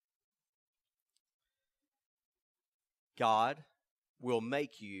God will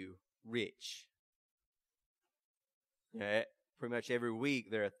make you rich. Yeah, pretty much every week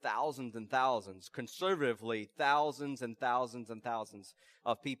there are thousands and thousands, conservatively thousands and thousands and thousands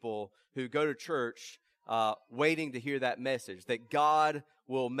of people who go to church waiting to hear that message, that God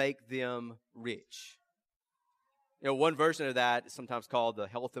will make them rich. You know, one version of that is sometimes called the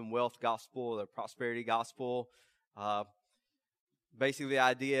health and wealth gospel, the prosperity gospel. Basically the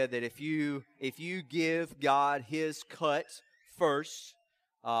idea that if you give God His cut first,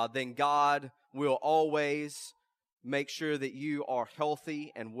 then God will always make sure that you are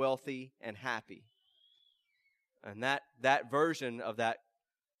healthy and wealthy and happy. And that version of that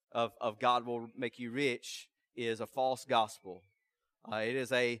of God will make you rich is a false gospel. It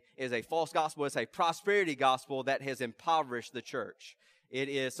is a false gospel. It's a prosperity gospel that has impoverished the church. It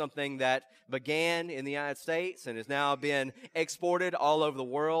is something that began in the United States and has now been exported all over the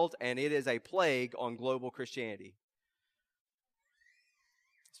world, and it is a plague on global Christianity.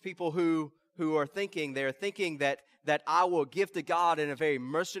 It's people who are thinking, they're thinking that I will give to God in a very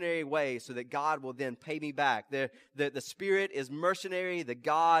mercenary way so that God will then pay me back. The Spirit is mercenary, the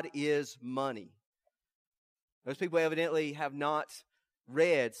God is money. Those people evidently have not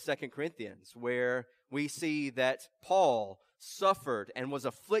read 2 Corinthians, where we see that Paul suffered and was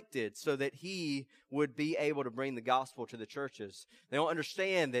afflicted so that he would be able to bring the gospel to the churches. They don't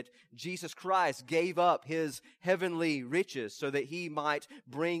understand that Jesus Christ gave up His heavenly riches so that He might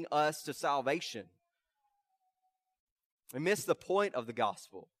bring us to salvation. They miss the point of the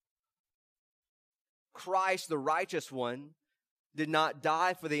gospel. Christ, the righteous one, did not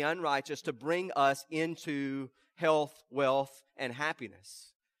die for the unrighteous to bring us into health, wealth, and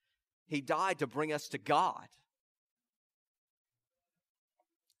happiness. He died to bring us to God.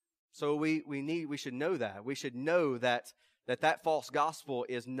 So we should know that. We should know that false gospel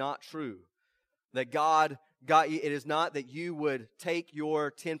is not true. That God, it is not that you would take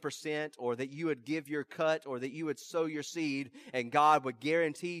your 10% or that you would give your cut or that you would sow your seed and God would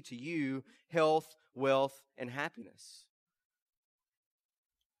guarantee to you health, wealth, and happiness.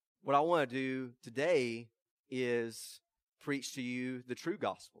 What I want to do today is preach to you the true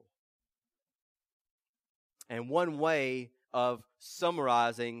gospel. And one way of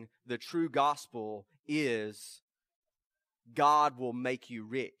summarizing the true gospel is God will make you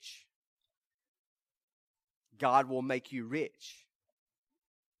rich. God will make you rich.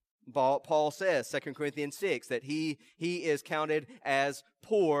 Paul says, 2 Corinthians 6, that he is counted as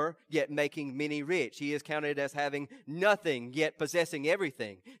poor, yet making many rich. He is counted as having nothing, yet possessing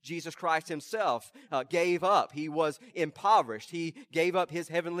everything. Jesus Christ Himself gave up. He was impoverished. He gave up His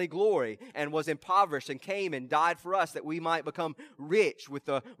heavenly glory and was impoverished and came and died for us that we might become rich with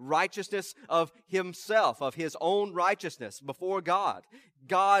the righteousness of Himself, of His own righteousness before God.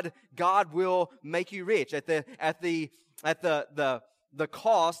 God will make you rich. At the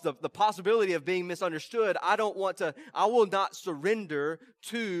cost, the possibility of being misunderstood, I will not surrender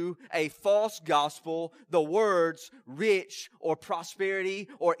to a false gospel, the words rich or prosperity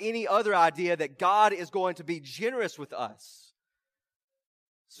or any other idea that God is going to be generous with us.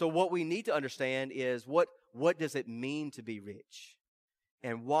 So what we need to understand is what does it mean to be rich?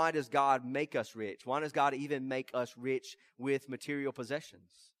 And why does God make us rich? Why does God even make us rich with material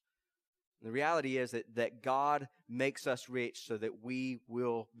possessions? The reality is that God makes us rich so that we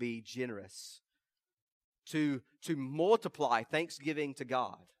will be generous, to multiply thanksgiving to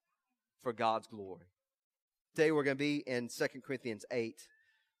God for God's glory. Today we're going to be in 2 Corinthians 8.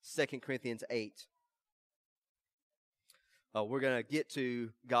 2 Corinthians 8. We're going to get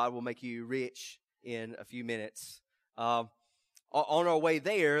to God will make you rich in a few minutes. On our way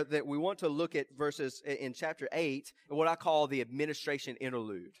there, that we want to look at verses in chapter 8, what I call the administration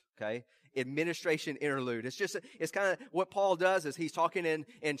interlude, okay? Administration interlude. It's kind of what Paul does is he's talking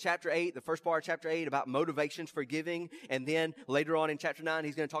in chapter 8, the first part of chapter 8, about motivations for giving, and then later on in chapter 9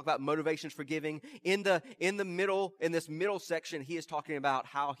 he's going to talk about motivations for giving. In this middle section, he is talking about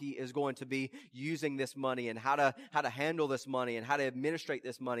how he is going to be using this money and how to handle this money and how to administrate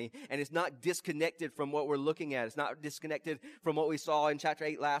this money. And it's not disconnected from what we're looking at. It's not disconnected from what we saw in chapter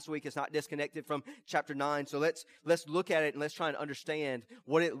 8 last week. It's not disconnected from chapter 9. So let's look at it and let's try and understand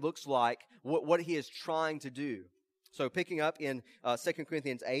what it looks like, what he is trying to do. So picking up in 2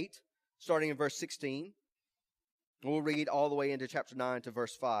 Corinthians 8, starting in verse 16, we'll read all the way into chapter 9 to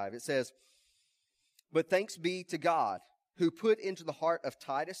verse 5. It says, "But thanks be to God, who put into the heart of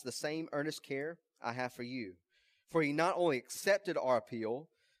Titus the same earnest care I have for you. For he not only accepted our appeal,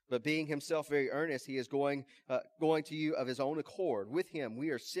 but being himself very earnest, he is going to you of his own accord. With him we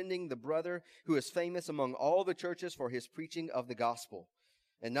are sending the brother who is famous among all the churches for his preaching of the gospel.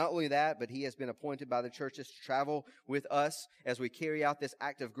 And not only that, but he has been appointed by the churches to travel with us as we carry out this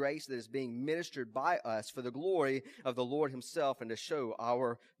act of grace that is being ministered by us for the glory of the Lord himself and to show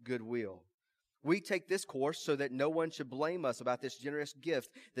our goodwill. We take this course so that no one should blame us about this generous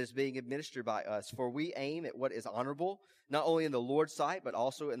gift that is being administered by us, for we aim at what is honorable, not only in the Lord's sight, but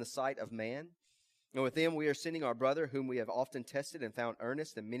also in the sight of man. And with them we are sending our brother, whom we have often tested and found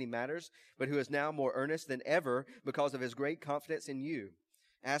earnest in many matters, but who is now more earnest than ever because of his great confidence in you.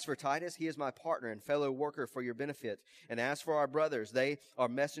 As for Titus, he is my partner and fellow worker for your benefit. And as for our brothers, they are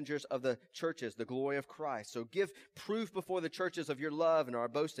messengers of the churches, the glory of Christ. So give proof before the churches of your love and our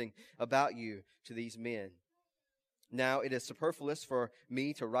boasting about you to these men. Now it is superfluous for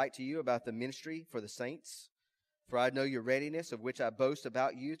me to write to you about the ministry for the saints. For I know your readiness, of which I boast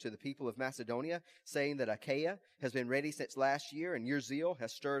about you to the people of Macedonia, saying that Achaia has been ready since last year, and your zeal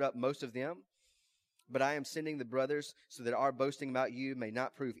has stirred up most of them. But I am sending the brothers so that our boasting about you may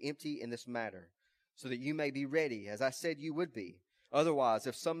not prove empty in this matter, so that you may be ready, as I said you would be. Otherwise,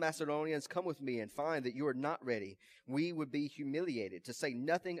 if some Macedonians come with me and find that you are not ready, we would be humiliated, to say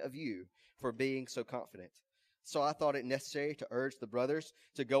nothing of you, for being so confident. So I thought it necessary to urge the brothers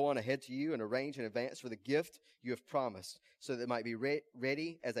to go on ahead to you and arrange in advance for the gift you have promised, so that it might be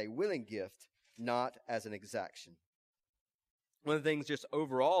ready as a willing gift, not as an exaction. One of the things just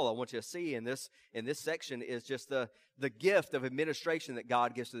overall I want you to see in this section is just the gift of administration that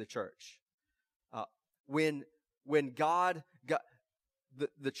God gives to the church. When God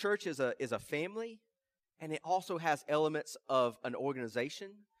the church is a family, and it also has elements of an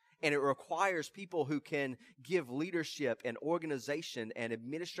organization, and it requires people who can give leadership and organization and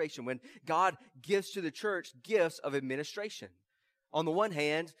administration. When God gives to the church gifts of administration. On the one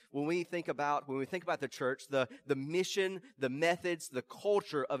hand, when we think about the church, the mission, the methods, the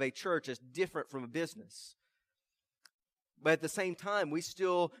culture of a church is different from a business. But at the same time,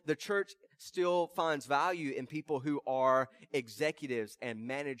 the church still finds value in people who are executives and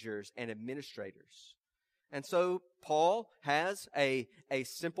managers and administrators. And so Paul has a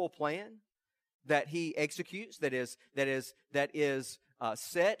simple plan that he executes that is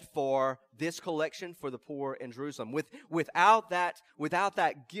set for this collection for the poor in Jerusalem. Without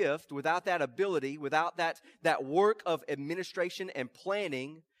that gift, without that ability, without that work of administration and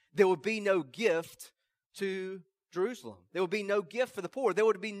planning, there would be no gift to Jerusalem. There would be no gift for the poor. There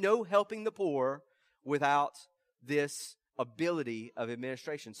would be no helping the poor without this ability of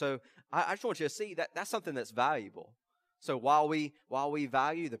administration. So I just want you to see that that's something that's valuable. So while we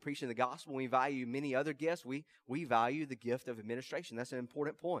value the preaching of the gospel, we value many other gifts, we value the gift of administration. That's an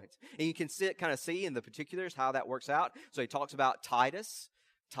important point. And you can kind of see in the particulars how that works out. So he talks about Titus.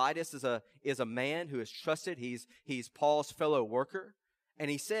 Titus is a man who is trusted. He's Paul's fellow worker. And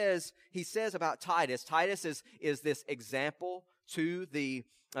he says about Titus is this example to the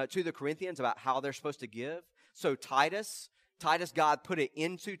Corinthians about how they're supposed to give. So Titus, God put it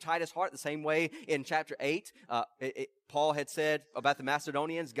into Titus' heart the same way in chapter 8. Paul had said about the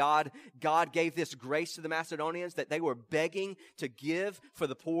Macedonians, God gave this grace to the Macedonians that they were begging to give for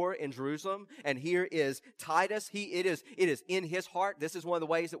the poor in Jerusalem. And here is Titus. It is in his heart. This is one of the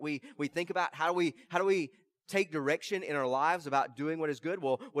ways that we think about how do we take direction in our lives about doing what is good.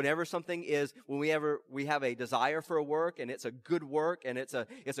 Well, whenever something is, when we have a desire for a work, and it's a good work, and it's a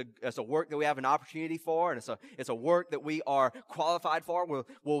work that we have an opportunity for, and it's a work that we are qualified for,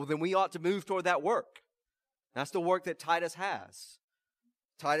 well, then we ought to move toward that work. That's the work that Titus has.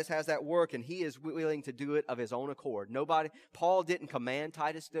 Titus has that work, and he is willing to do it of his own accord. Paul didn't command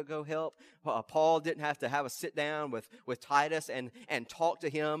Titus to go help. Paul didn't have to have a sit down with Titus and talk to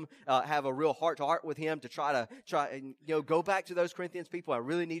him, have a real heart to heart with him to try go back to those Corinthians people. I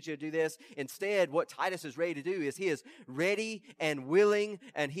really need you to do this. Instead, what Titus is ready to do is he is ready and willing,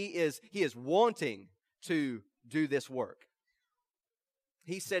 and he is wanting to do this work.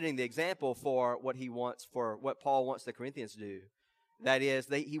 He's setting the example for what Paul wants the Corinthians to do. That is,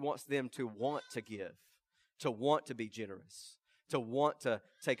 he wants them to want to give, to want to be generous, to want to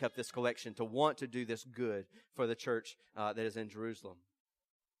take up this collection, to want to do this good for the church that is in Jerusalem.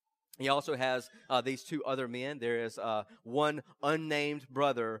 He also has these two other men. There is one unnamed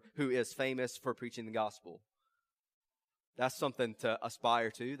brother who is famous for preaching the gospel. That's something to aspire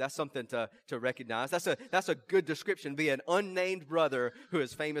to. That's something to recognize. That's a good description. Be an unnamed brother who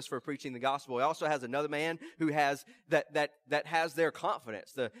is famous for preaching the gospel. He also has another man who has that has their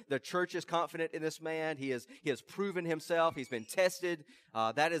confidence. The church is confident in this man. He has proven himself. He's been tested.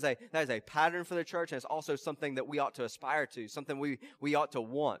 That is a pattern for the church, and it's also something that we ought to aspire to. Something we ought to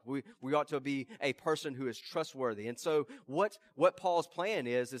want. We ought to be a person who is trustworthy. And so what Paul's plan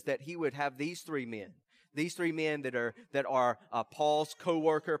is that he would have these three men. These three men that are Paul's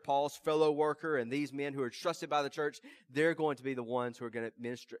co-worker, Paul's fellow worker, and these men who are trusted by the church, they're going to be the ones who are going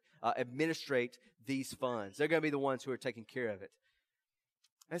to administrate these funds. They're going to be the ones who are taking care of it.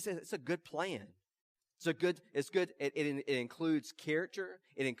 It's a good plan. It's good. It includes character.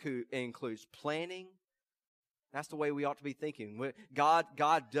 It includes planning. That's the way we ought to be thinking. God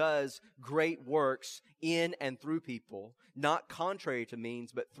does great works in and through people, not contrary to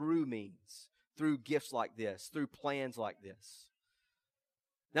means, but through means, through gifts like this, through plans like this.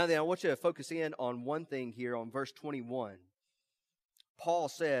 Now then, I want you to focus in on one thing here on verse 21. Paul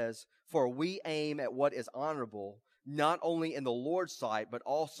says, "For we aim at what is honorable, not only in the Lord's sight, but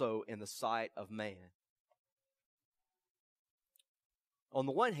also in the sight of man." On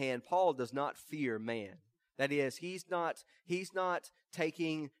the one hand, Paul does not fear man. That is, he's not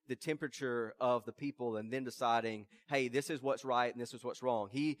taking the temperature of the people and then deciding, hey, this is what's right and this is what's wrong.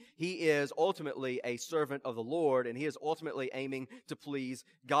 He is ultimately a servant of the Lord, and he is ultimately aiming to please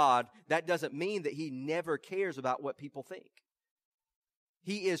God. That doesn't mean that he never cares about what people think.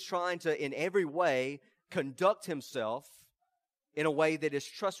 He is trying to, in every way, conduct himself in a way that is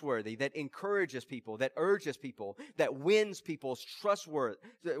trustworthy, that encourages people, that urges people, that wins people's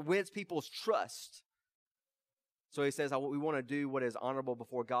trust. So he says, we want to do what is honorable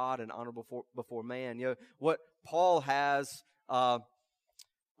before God and honorable before man. You know, what Paul has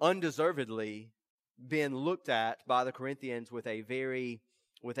undeservedly been looked at by the Corinthians with a very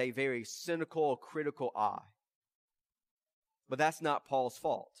cynical, critical eye. But that's not Paul's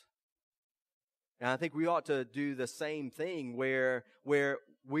fault. And I think we ought to do the same thing where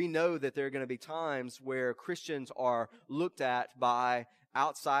we know that there are going to be times where Christians are looked at by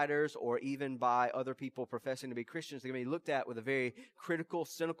outsiders or even by other people professing to be Christians. They're going to be looked at with a very critical,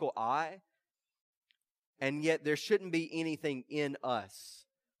 cynical eye. And yet there shouldn't be anything in us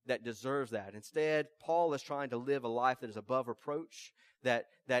that deserves that. Instead, Paul is trying to live a life that is above reproach, that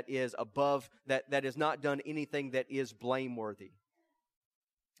is has not done anything that is blameworthy.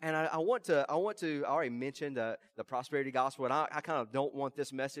 And I already mentioned the prosperity gospel, and I kind of don't want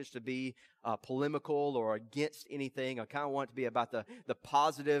this message to be polemical or against anything. I kind of want it to be about the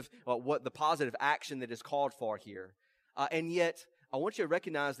positive, what the positive action that is called for here. And yet, I want you to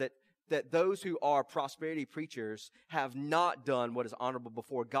recognize that those who are prosperity preachers have not done what is honorable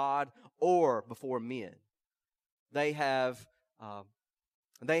before God or before men. They have,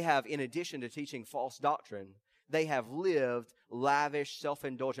 in addition to teaching false doctrine, they have lived lavish,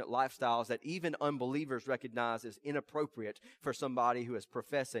 self-indulgent lifestyles that even unbelievers recognize as inappropriate for somebody who is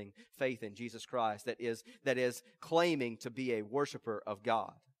professing faith in Jesus Christ, that is claiming to be a worshiper of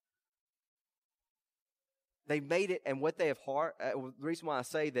God. They've made it, and what they have the reason why I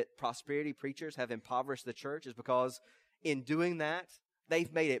say that prosperity preachers have impoverished the church is because in doing that,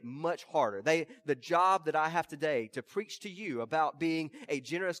 they've made it much harder. The job that I have today to preach to you about being a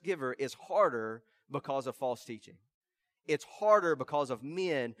generous giver is harder because of false teaching. It's harder because of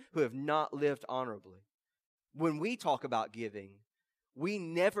men who have not lived honorably. When we talk about giving, we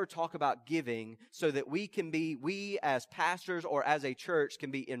never talk about giving so that we as pastors or as a church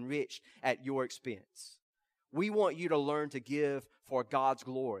can be enriched at your expense. We want you to learn to give for God's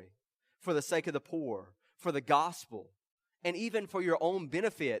glory, for the sake of the poor, for the gospel, and even for your own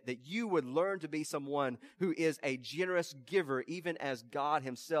benefit, that you would learn to be someone who is a generous giver, even as God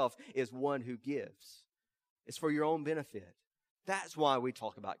himself is one who gives. It's for your own benefit. That's why we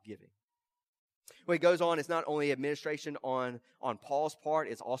talk about giving. Well, he goes on, it's not only administration on Paul's part,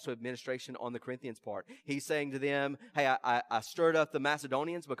 it's also administration on the Corinthians' part. He's saying to them, hey, I stirred up the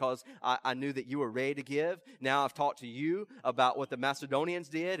Macedonians because I knew that you were ready to give. Now I've talked to you about what the Macedonians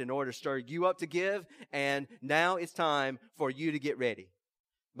did in order to stir you up to give, and now it's time for you to get ready.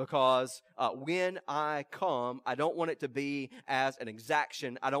 Because when I come, I don't want it to be as an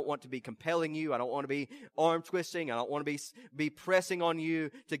exaction. I don't want to be compelling you. I don't want to be arm twisting. I don't want to be pressing on you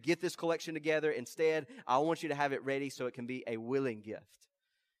to get this collection together. Instead, I want you to have it ready so it can be a willing gift.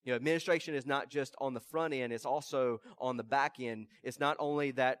 You know, administration is not just on the front end, it's also on the back end. It's not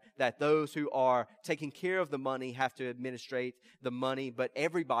only that those who are taking care of the money have to administrate the money, but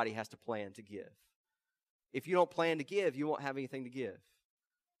everybody has to plan to give. If you don't plan to give, you won't have anything to give.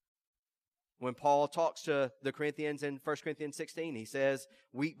 When Paul talks to the Corinthians in 1 Corinthians 16, he says,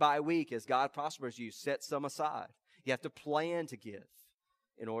 week by week, as God prospers you, set some aside. You have to plan to give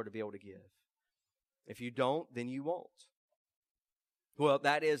in order to be able to give. If you don't, then you won't. Well,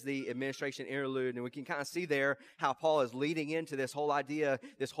 that is the administration interlude, and we can kind of see there how Paul is leading into this whole idea,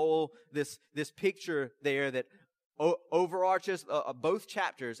 this picture there that overarches both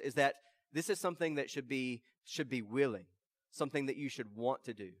chapters, is that this is something that should be willing, something that you should want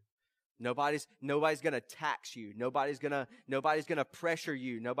to do. Nobody's going to tax you. Nobody's going to pressure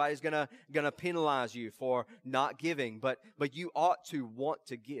you. Nobody's going to penalize you for not giving, but you ought to want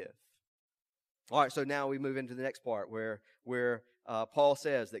to give. All right, so now we move into the next part where Paul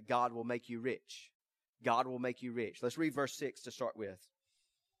says that God will make you rich. God will make you rich. Let's read verse 6 to start with.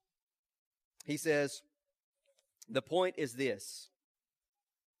 He says, the point is this: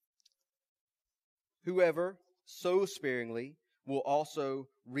 whoever sows sparingly will also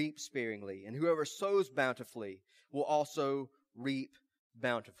reap sparingly, and whoever sows bountifully will also reap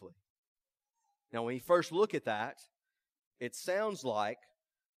bountifully. Now, when you first look at that, it sounds like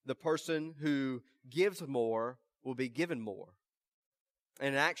the person who gives more will be given more.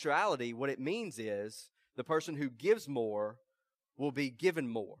 And in actuality, what it means is the person who gives more will be given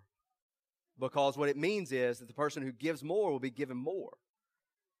more. Because what it means is that the person who gives more will be given more.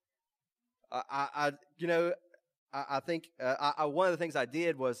 I think one of the things I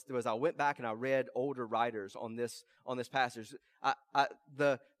did was I went back and I read older writers on this passage.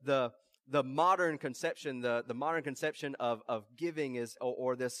 The modern conception, the modern conception of giving is,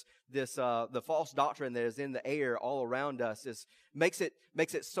 or the false doctrine that is in the air all around us makes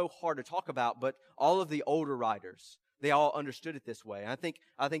it so hard to talk about. But all of the older writers, they all understood it this way. I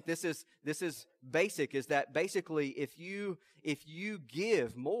think this is basic. Is that basically if you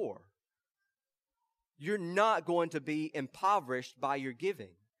give more, you're not going to be impoverished by your giving.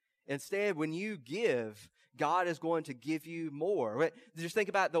 Instead, when you give, God is going to give you more. Just think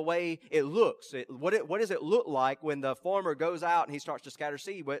about the way it looks. What does it look like when the farmer goes out and he starts to scatter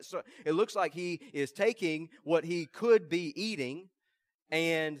seed? It looks like he is taking what he could be eating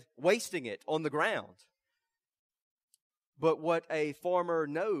and wasting it on the ground. But what a farmer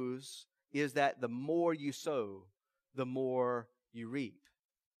knows is that the more you sow, the more you reap.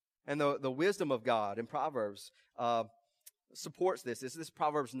 And the wisdom of God in Proverbs supports this. This is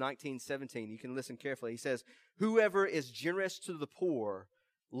Proverbs 19:17. You can listen carefully. He says, whoever is generous to the poor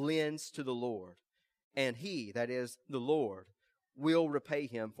lends to the Lord, and he, that is the Lord, will repay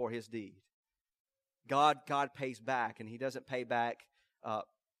him for his deed. God pays back, and he doesn't pay back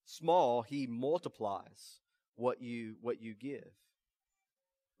small. He multiplies what you give.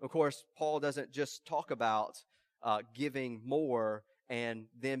 Of course, Paul doesn't just talk about giving more and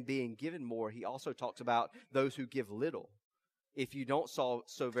them being given more. He also talks about those who give little. If you don't sow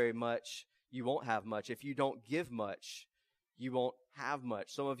very much, you won't have much. If you don't give much, you won't have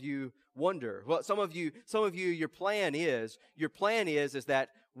much. Some of you wonder. Well, some of you, your plan is that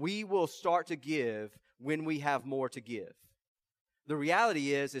we will start to give when we have more to give. The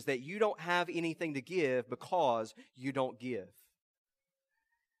reality is that you don't have anything to give because you don't give.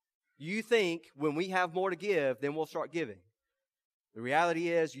 You think when we have more to give, then we'll start giving. The reality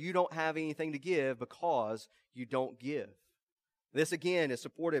is you don't have anything to give because you don't give. This again is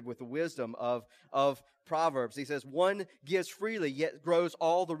supported with the wisdom of Proverbs. He says, one gives freely, yet grows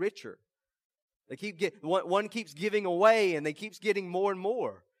all the richer. One keeps giving away and they keeps getting more and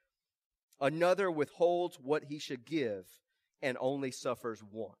more. Another withholds what he should give and only suffers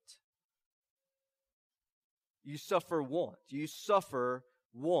want. You suffer want. You suffer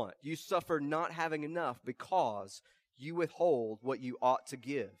want. You suffer not having enough because you withhold what you ought to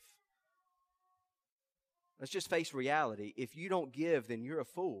give. Let's just face reality. If you don't give, then you're a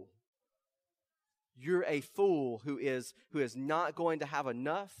fool. You're a fool who is not going to have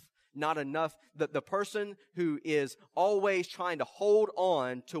enough, not enough. The person who is always trying to hold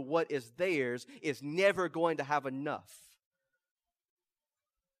on to what is theirs is never going to have enough.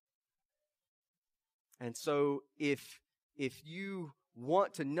 And so if you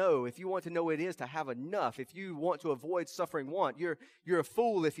want to know what it is to have enough, if you want to avoid suffering want, you're a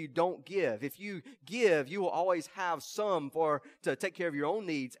fool if you don't give. If you give, you will always have some to take care of your own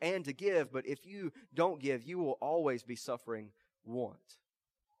needs and to give, but if you don't give, you will always be suffering want.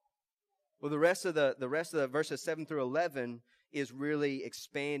 Well, the rest of the verses 7 through 11 is really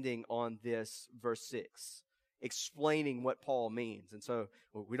expanding on this verse 6. Explaining what Paul means. And so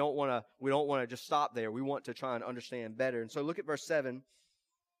we don't want to just stop there. We want to try and understand better. And so look at verse 7.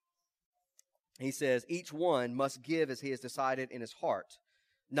 He says, each one must give as he has decided in his heart,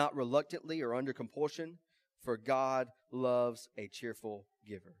 not reluctantly or under compulsion, for God loves a cheerful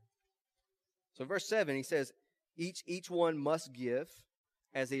giver. So verse 7, he says, each one must give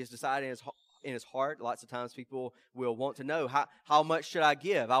as he has decided in his heart. Lots of times people will want to know, how much should I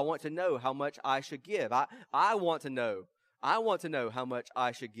give? I want to know how much I should give. I want to know how much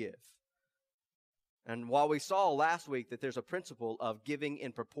I should give. And while we saw last week that there's a principle of giving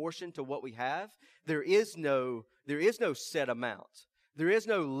in proportion to what we have, there is no set amount. There is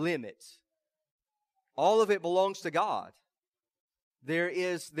no limit. All of it belongs to God. There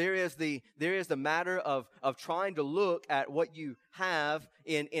is the matter of trying to look at what you have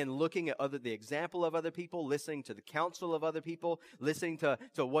in looking at the example of other people, listening to the counsel of other people, listening to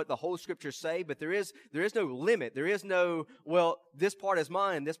what the whole scriptures say. But there is no limit. There is no, well, this part is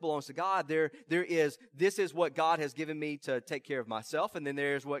mine and this belongs to God. This is what God has given me to take care of myself, and then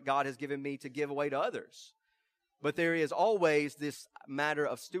there's what God has given me to give away to others. But there is always this matter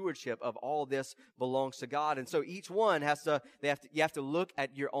of stewardship of all this belongs to God. And so each one you have to look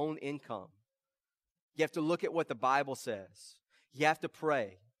at your own income. You have to look at what the Bible says. You have to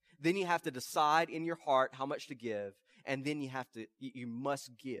pray. Then you have to decide in your heart how much to give. And then you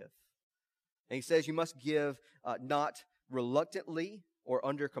must give. And he says you must give not reluctantly or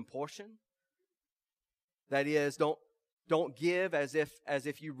under compulsion. That is, don't give as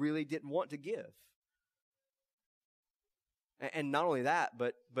if you really didn't want to give. And not only that,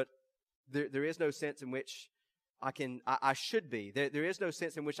 but there is no sense in which I should be. There is no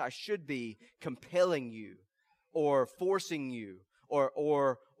sense in which I should be compelling you or forcing you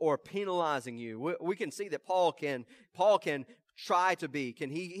or penalizing you. We can see that Paul can try to be,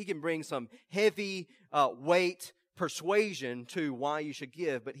 he can bring some heavy weight persuasion to why you should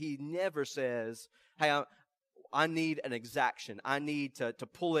give, but he never says, hey, I need an exaction. I need to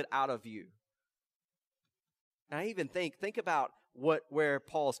pull it out of you. And I even think about where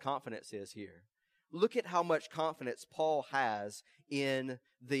Paul's confidence is here. Look at how much confidence Paul has in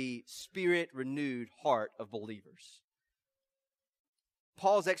the Spirit-renewed heart of believers.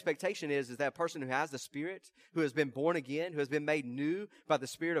 Paul's expectation is that a person who has the Spirit, who has been born again, who has been made new by the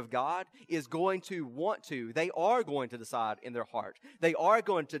Spirit of God, is going to they are going to decide in their heart. They are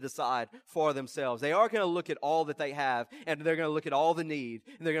going to decide for themselves. They are going to look at all that they have, and they're going to look at all the need,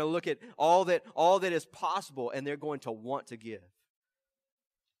 and they're going to look at all that is possible, and they're going to want to give.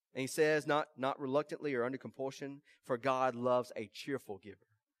 And he says, not reluctantly or under compulsion, for God loves a cheerful giver.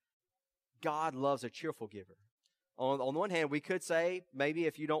 God loves a cheerful giver. On the one hand, we could say maybe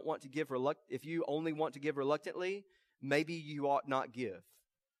if you don't want to give if you only want to give reluctantly, maybe you ought not give.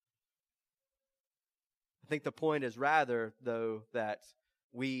 I think the point is rather, though, that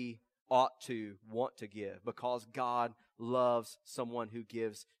we ought to want to give because God loves someone who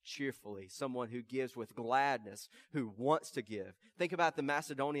gives cheerfully, someone who gives with gladness, who wants to give. Think about the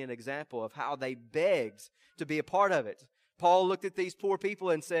Macedonian example of how they begged to be a part of it. Paul looked at these poor people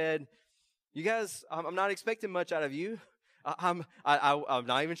and said, you guys, I'm not expecting much out of you. I'm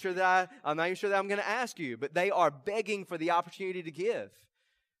not even sure that I'm going to ask you, but they are begging for the opportunity to give.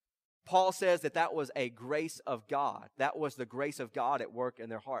 Paul says that was a grace of God. That was the grace of God at work in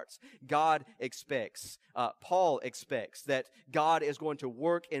their hearts. God expects, Paul expects that God is going to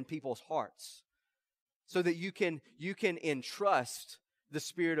work in people's hearts so that you can entrust the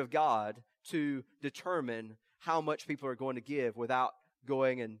Spirit of God to determine how much people are going to give without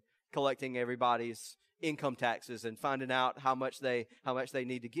going and collecting everybody's income taxes and finding out how much they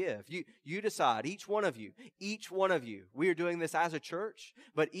need to give. You decide, each one of you. We are doing this as a church,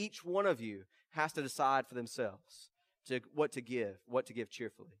 but each one of you has to decide for themselves what to give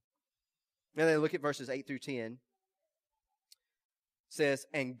cheerfully. And then look at verses 8 through 10. It says,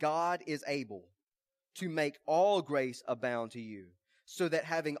 and God is able to make all grace abound to you, so that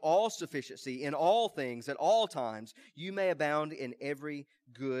having all sufficiency in all things at all times, you may abound in every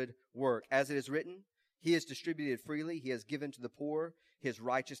good work. As it is written, He has distributed freely, He has given to the poor, His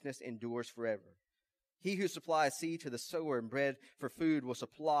righteousness endures forever. He who supplies seed to the sower and bread for food will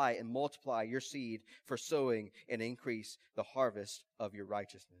supply and multiply your seed for sowing and increase the harvest of your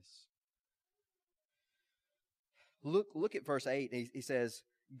righteousness. Look at verse 8. He says,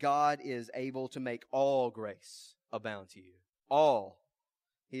 God is able to make all grace abound to you. All.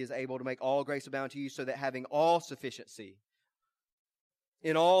 He is able to make all grace abound to you, so that having all sufficiency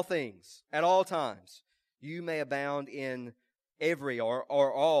in all things, at all times, you may abound in every or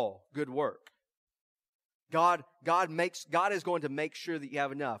all good work. God is going to make sure that you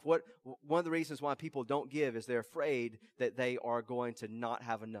have enough. One of the reasons why people don't give is they're afraid that they are going to not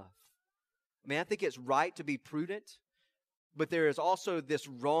have enough. I mean, I think it's right to be prudent, but there is also this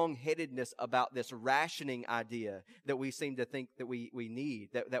wrong-headedness about this rationing idea that we seem to think that we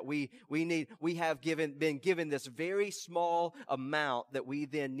need. That we have been given this very small amount that we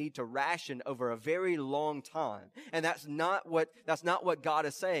then need to ration over a very long time. And that's not what God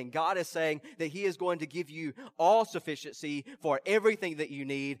is saying. God is saying that He is going to give you all sufficiency for everything that you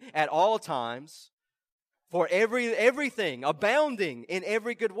need at all times, For everything, abounding in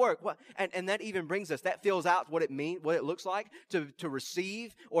every good work. And that even brings us, that fills out what it looks like to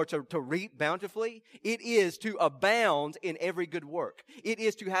receive or to reap bountifully. It is to abound in every good work. It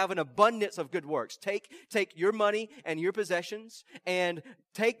is to have an abundance of good works. Take your money and your possessions and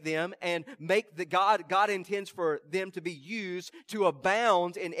take them and make God intends for them to be used to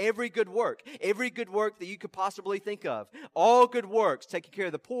abound in every good work. Every good work that you could possibly think of. All good works, taking care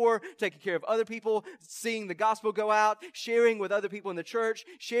of the poor, taking care of other people, seeing the gospel go out, sharing with other people in the church,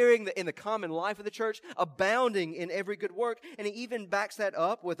 sharing in the common life of the church, abounding in every good work. And he even backs that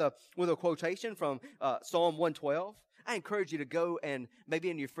up with a quotation from Psalm 112. I encourage you to go and maybe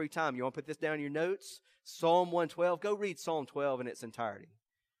in your free time, you want to put this down in your notes? Psalm 112. Go read Psalm 12 in its entirety.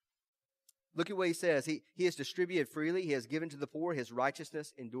 Look at what he says. He has distributed freely. He has given to the poor. His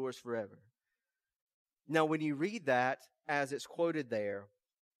righteousness endures forever. Now, when you read that as it's quoted there,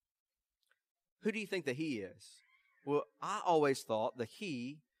 who do you think the he is? Well, I always thought the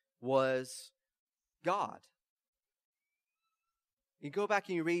he was God. You go back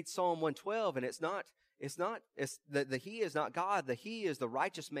and you read Psalm 112, and the he is not God. The he is the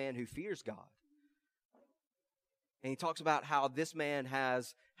righteous man who fears God. And he talks about how this man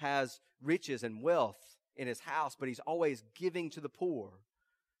has riches and wealth in his house, but he's always giving to the poor.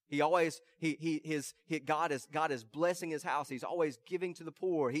 God is blessing his house. He's always giving to the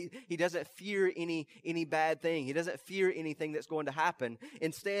poor. He doesn't fear any bad thing. He doesn't fear anything that's going to happen.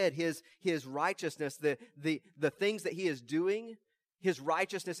 Instead, his righteousness, the things that he is doing, his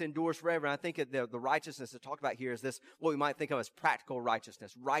righteousness endures forever. And I think the righteousness to talk about here is this, what we might think of as practical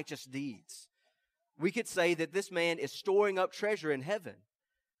righteousness, righteous deeds. We could say that this man is storing up treasure in heaven.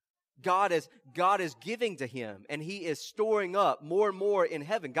 God is giving to him, and he is storing up more and more in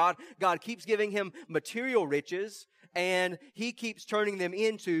heaven. God keeps giving him material riches, and he keeps turning them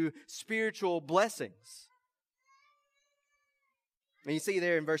into spiritual blessings. And you see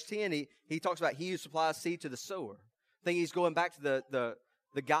there in verse 10, he talks about he who supplies seed to the sower. I think he's going back to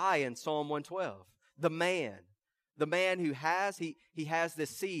the guy in Psalm 112. The man who has this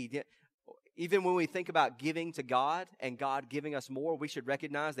seed. Even when we think about giving to God and God giving us more, we should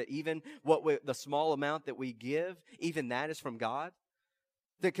recognize that even the small amount that we give, even that is from God.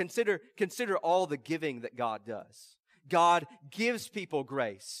 That consider all the giving that God does. God gives people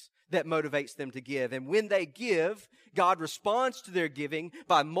grace that motivates them to give. And when they give, God responds to their giving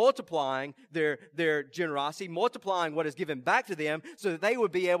by multiplying their generosity, multiplying what is given back to them so that they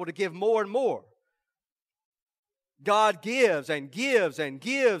would be able to give more and more. God gives and gives and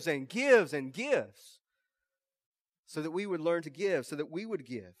gives and gives and gives so that we would learn to give, so that we would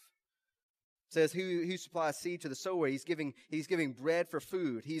give. It says, who supplies seed to the sower? He's giving bread for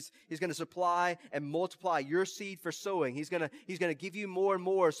food. He's going to supply and multiply your seed for sowing. He's going to give you more and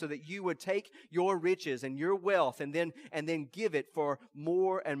more so that you would take your riches and your wealth and then give it for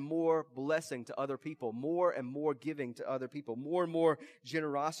more and more blessing to other people, more and more giving to other people, more and more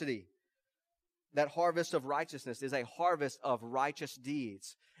generosity. That harvest of righteousness is a harvest of righteous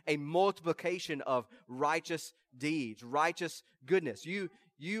deeds, a multiplication of righteous deeds, righteous goodness. You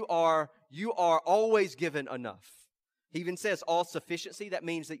are always given enough. He even says all sufficiency. That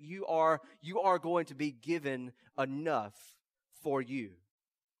means that you are going to be given enough for you.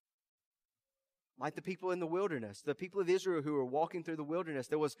 Like the people in the wilderness, the people of Israel who were walking through the wilderness,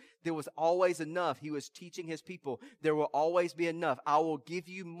 there was always enough. He was teaching his people, there will always be enough. I will give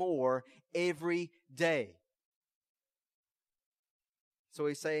you more every day. So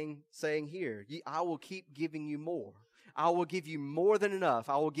he's saying here, I will keep giving you more. I will give you more than enough.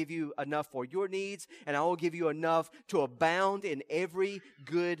 I will give you enough for your needs, and I will give you enough to abound in every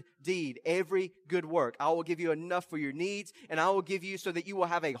good deed, every good work. I will give you enough for your needs, and I will give you so that you will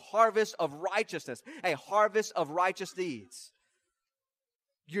have a harvest of righteousness, a harvest of righteous deeds.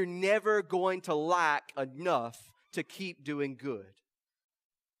 You're never going to lack enough to keep doing good.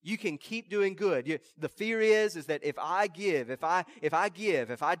 You can keep doing good. The fear is that if I give, if I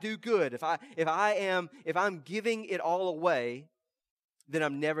do good, if I'm giving it all away, then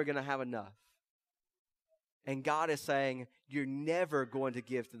I'm never going to have enough. And God is saying, you're never going to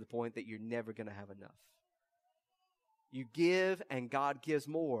give to the point that you're never going to have enough. You give and God gives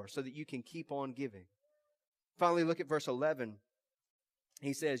more so that you can keep on giving. Finally, look at verse 11.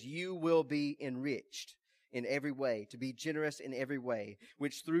 He says, you will be enriched in every way, to be generous in every way,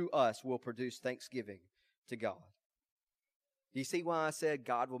 which through us will produce thanksgiving to God. Do you see why I said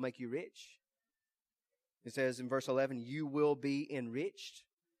God will make you rich? It says in verse 11, you will be enriched.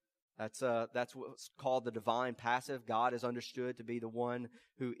 That's what's called the divine passive. God is understood to be the one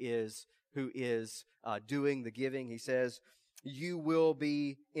who is doing the giving. He says, you will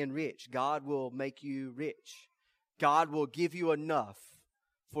be enriched. God will make you rich. God will give you enough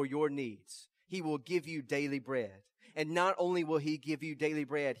for your needs. He will give you daily bread. And not only will He give you daily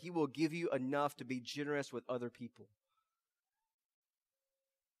bread, He will give you enough to be generous with other people.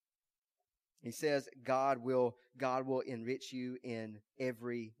 He says God will enrich you in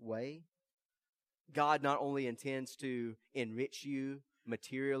every way. God not only intends to enrich you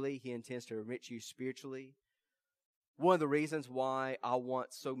materially, He intends to enrich you spiritually. One of the reasons why I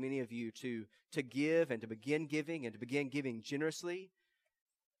want so many of you to give and to begin giving generously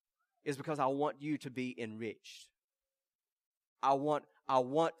is because I want you to be enriched. I want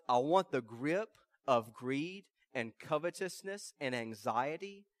the grip of greed and covetousness and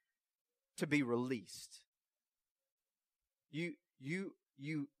anxiety to be released. When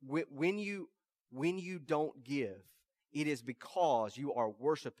you don't give, it is because you are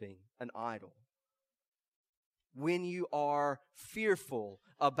worshiping an idol. When you are fearful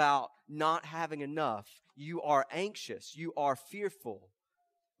about not having enough, you are anxious, you are fearful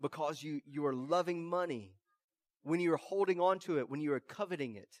because you are loving money. When you are holding on to it, when you are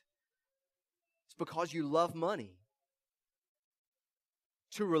coveting it, it's because you love money.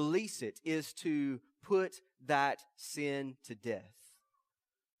 To release it is to put that sin to death.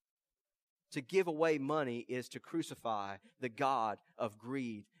 To give away money is to crucify the God of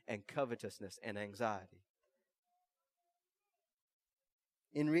greed and covetousness and anxiety.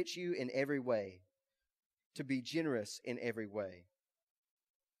 Enrich you in every way, to be generous in every way.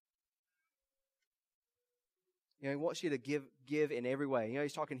 You know, He wants you to give in every way. You know,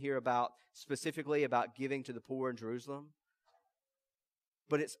 He's talking here specifically about giving to the poor in Jerusalem.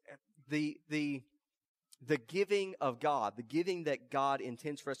 But it's the giving of God, the giving that God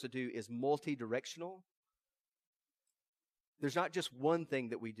intends for us to do is multi-directional. There's not just one thing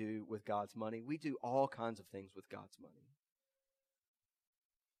that we do with God's money. We do all kinds of things with God's money.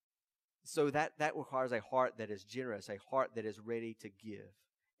 So that requires a heart that is generous, a heart that is ready to give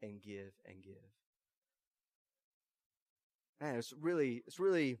and give and give. Man, it's really,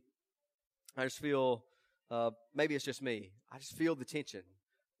 I just feel, maybe it's just me. I just feel the tension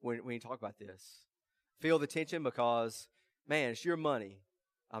when you talk about this. Feel the tension because, man, it's your money.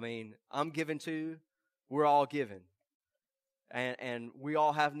 I mean, I'm given to, we're all given. And we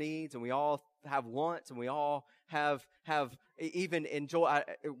all have needs, and we all have wants, and we all have even enjoy.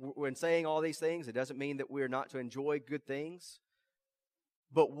 When saying all these things, it doesn't mean that we're not to enjoy good things.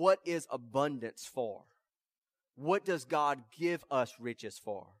 But what is abundance for? What does God give us riches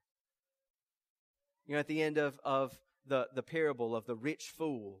for? You know, at the end of the parable of the rich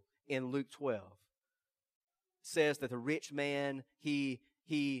fool in Luke 12, says that the rich man, he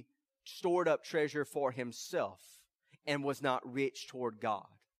stored up treasure for himself and was not rich toward God.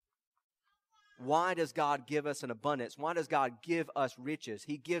 Why does God give us an abundance? Why does God give us riches?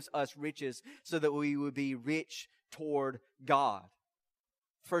 He gives us riches so that we would be rich toward God.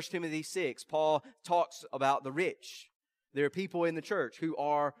 1 Timothy 6, Paul talks about the rich. There are people in the church who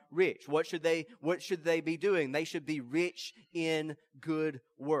are rich. What should they be doing? They should be rich in good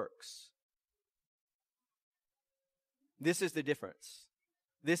works. This is the difference.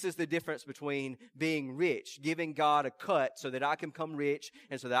 This is the difference between being rich, giving God a cut so that I can become rich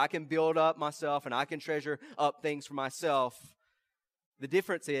and so that I can build up myself and I can treasure up things for myself. The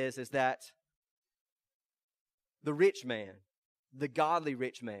difference is that the rich man, the godly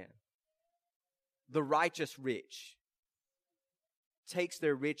rich man, the righteous rich, takes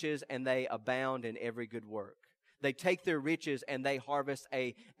their riches and they abound in every good work. They take their riches and they harvest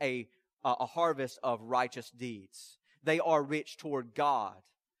a harvest of righteous deeds. They are rich toward God.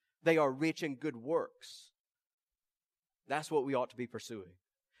 They are rich in good works. That's what we ought to be pursuing.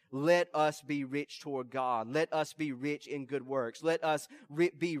 Let us be rich toward God. Let us be rich in good works. Let us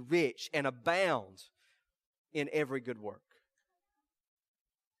be rich and abound in every good work.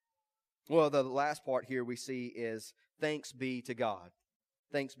 Well, the last part here we see is thanks be to God.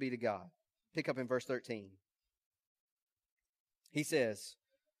 Thanks be to God. Pick up in verse 13. He says,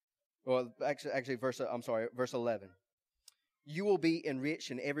 verse 11. You will be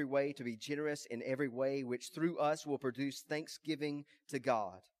enriched in every way to be generous in every way, which through us will produce thanksgiving to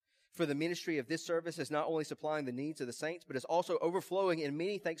God. For the ministry of this service is not only supplying the needs of the saints, but is also overflowing in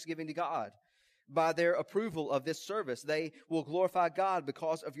many thanksgiving to God. By their approval of this service, they will glorify God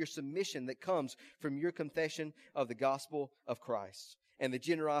because of your submission that comes from your confession of the gospel of Christ and the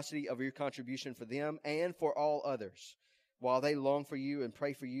generosity of your contribution for them and for all others, while they long for you and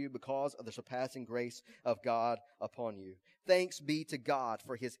pray for you because of the surpassing grace of God upon you. Thanks be to God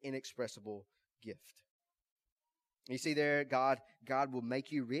for His inexpressible gift. You see there, God will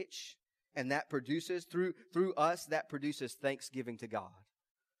make you rich. And that produces, through us, that produces thanksgiving to God.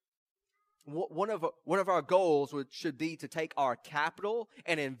 One of our goals should be to take our capital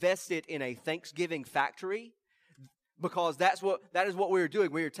and invest it in a Thanksgiving factory, because that is what we're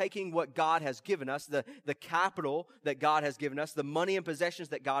doing. We are taking what God has given us, the capital that God has given us, the money and possessions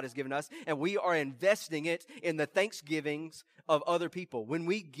that God has given us, and we are investing it in the thanksgivings of other people. When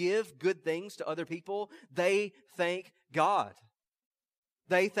we give good things to other people, they thank God.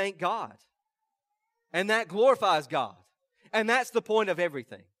 They thank God. And that glorifies God. And that's the point of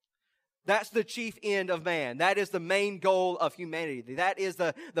everything. That's the chief end of man. That is the main goal of humanity. That is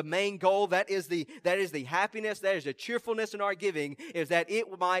the main goal. That is the happiness. That is the cheerfulness in our giving, is that it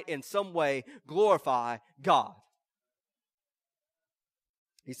might in some way glorify God.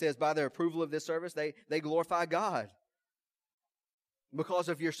 He says, by their approval of this service, they glorify God because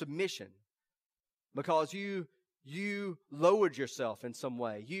of your submission, because you lowered yourself in some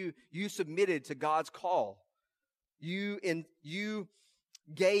way. You submitted to God's call. You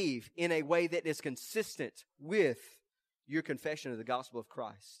gave in a way that is consistent with your confession of the gospel of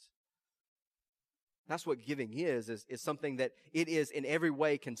Christ. That's what giving is something that it is in every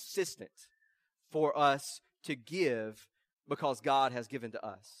way consistent for us to give because God has given to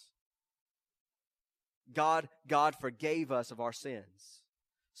us. God forgave us of our sins,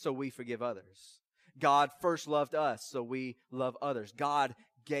 so we forgive others. God first loved us, so we love others. God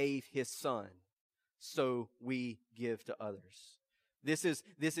gave His Son, so we give to others. This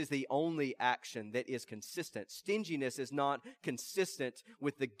is the only action that is consistent. Stinginess is not consistent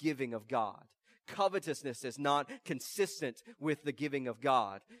with the giving of God. Covetousness is not consistent with the giving of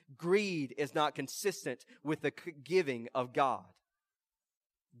God. Greed is not consistent with the giving of God.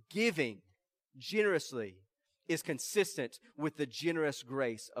 Giving generously is consistent with the generous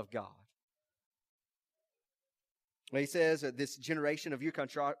grace of God. He says that this generation of your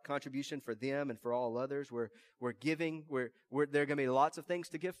contribution for them and for all others, we're giving. There are going to be lots of things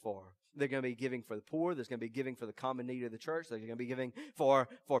to give for. They're going to be giving for the poor. There's going to be giving for the common need of the church. There's going to be giving for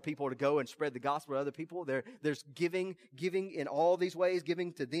people to go and spread the gospel to other people. There's giving in all these ways,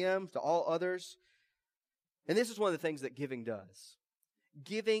 giving to them, to all others. And this is one of the things that giving does.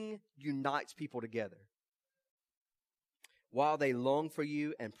 Giving unites people together while they long for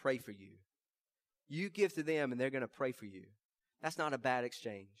you and pray for you. You give to them and they're going to pray for you. That's not a bad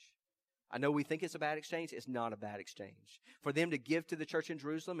exchange. I know we think it's a bad exchange. It's not a bad exchange. For them to give to the church in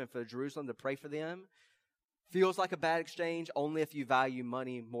Jerusalem and for Jerusalem to pray for them feels like a bad exchange only if you value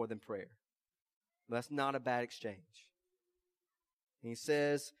money more than prayer. But that's not a bad exchange. And he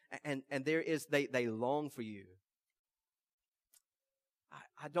says, and there is, they long for you.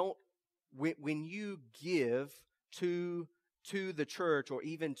 When you give to the church or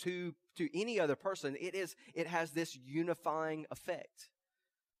even to any other person, it has this unifying effect,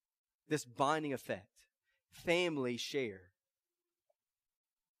 this binding effect. Family share.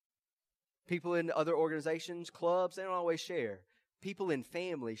 People in other organizations, clubs, they don't always share. People in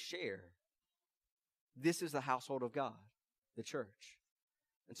family share. This is the household of God, the church.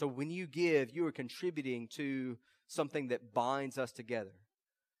 And so when you give, you are contributing to something that binds us together.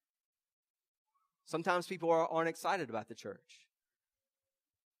 Sometimes people aren't excited about the church.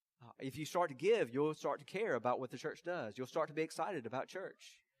 If you start to give, you'll start to care about what the church does. You'll start to be excited about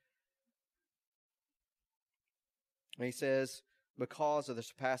church. And he says, because of the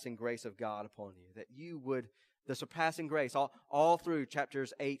surpassing grace of God upon you, that you would, the surpassing grace, all through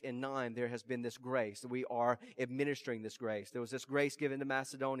chapters 8 and 9, there has been this grace. We are administering this grace. There was this grace given to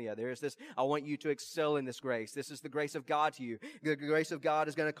Macedonia. There is this, I want you to excel in this grace. This is the grace of God to you. The grace of God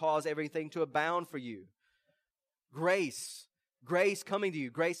is going to cause everything to abound for you. Grace coming to you.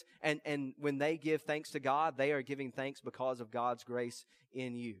 Grace, and when they give thanks to God, they are giving thanks because of God's grace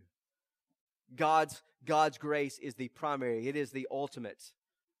in you. God's grace is the primary, it is the ultimate,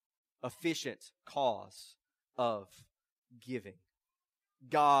 efficient cause of giving.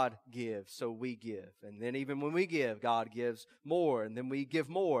 God gives, so we give. And then even when we give, God gives more, and then we give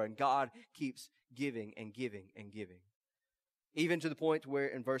more, and God keeps giving and giving and giving. Even to the point where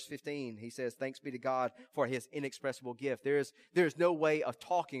in verse 15, he says, thanks be to God for His inexpressible gift. There is no way of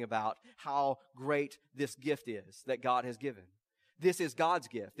talking about how great this gift is that God has given. This is God's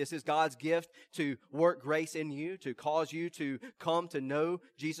gift. This is God's gift to work grace in you, to cause you to come to know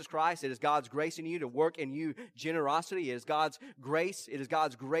Jesus Christ. It is God's grace in you to work in you generosity. It is God's grace. It is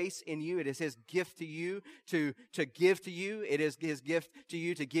God's grace in you. It is His gift to you to give to you. It is His gift to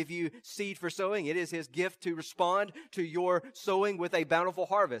you to give you seed for sowing. It is His gift to respond to your sowing with a bountiful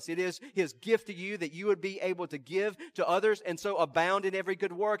harvest. It is His gift to you that you would be able to give to others and so abound in every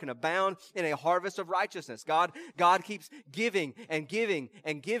good work and abound in a harvest of righteousness. God keeps giving and giving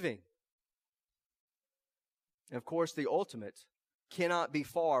and giving. And of course, the ultimate cannot be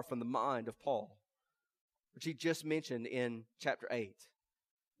far from the mind of Paul, which he just mentioned in chapter 8.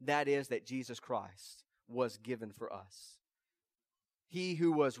 That is that Jesus Christ was given for us. He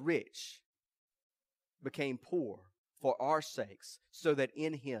who was rich became poor for our sakes, so that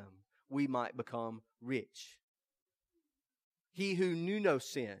in him we might become rich. He who knew no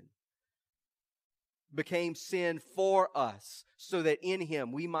sin became sin for us, so that in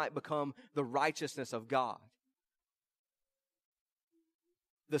him we might become the righteousness of God.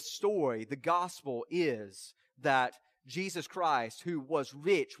 The story, the gospel is that Jesus Christ, who was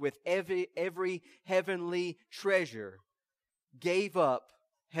rich with every heavenly treasure, gave up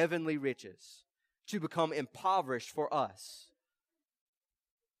heavenly riches to become impoverished for us,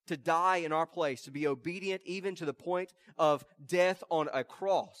 to die in our place, to be obedient even to the point of death on a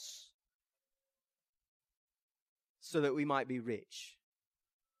cross, so that we might be rich.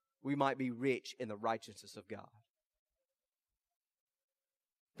 We might be rich in the righteousness of God.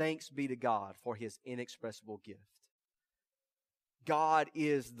 Thanks be to God for His inexpressible gift. God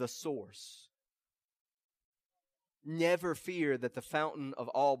is the source. Never fear that the fountain of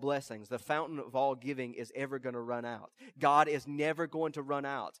all blessings, the fountain of all giving, is ever going to run out. God is never going to run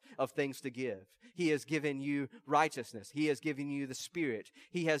out of things to give. He has given you righteousness. He has given you the Spirit.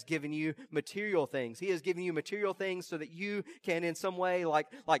 He has given you material things. He has given you material things so that you can, in some way, like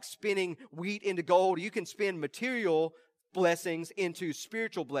spinning wheat into gold, you can spin material blessings into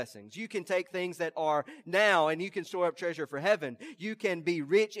spiritual blessings. You can take things that are now and you can store up treasure for heaven. You can be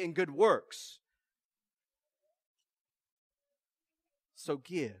rich in good works. So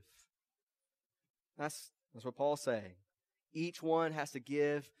give. That's what Paul's saying. Each one has to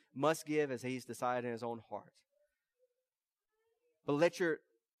give, must give as he's decided in his own heart. But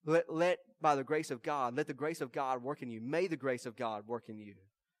let by the grace of God, let the grace of God work in you. May the grace of God work in you.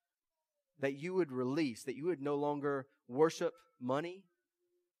 That you would release, that you would no longer worship money,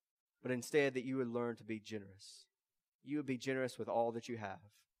 but instead that you would learn to be generous. You would be generous with all that you have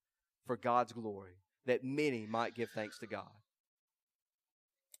for God's glory, that many might give thanks to God.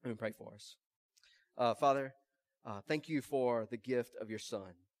 Let me pray for us. Father, thank you for the gift of your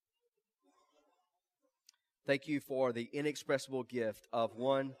Son. Thank you for the inexpressible gift of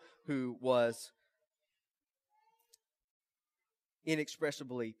one who was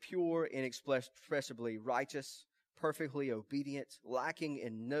inexpressibly pure, inexpressibly righteous, perfectly obedient, lacking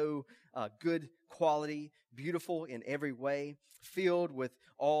in no good quality, beautiful in every way, filled with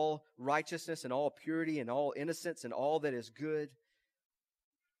all righteousness and all purity and all innocence and all that is good.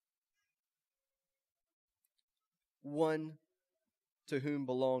 One to whom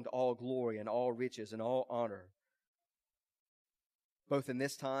belonged all glory and all riches and all honor, both in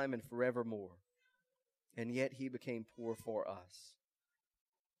this time and forevermore. And yet he became poor for us.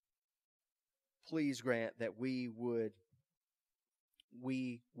 Please grant that we would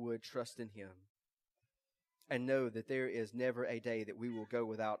trust in him and know that there is never a day that we will go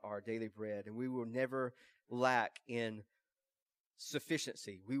without our daily bread, and we will never lack in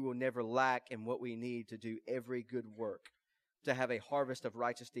sufficiency. We will never lack in what we need to do every good work, to have a harvest of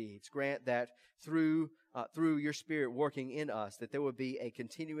righteous deeds. Grant that through your Spirit working in us, that there would be a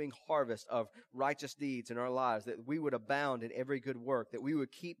continuing harvest of righteous deeds in our lives, that we would abound in every good work, that we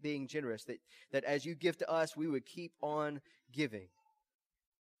would keep being generous, that as you give to us, we would keep on giving.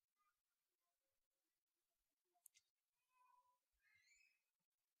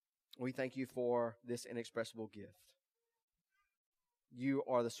 We thank you for this inexpressible gift. You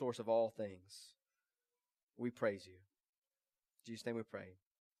are the source of all things. We praise you. In Jesus' name we pray.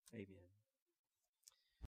 Amen.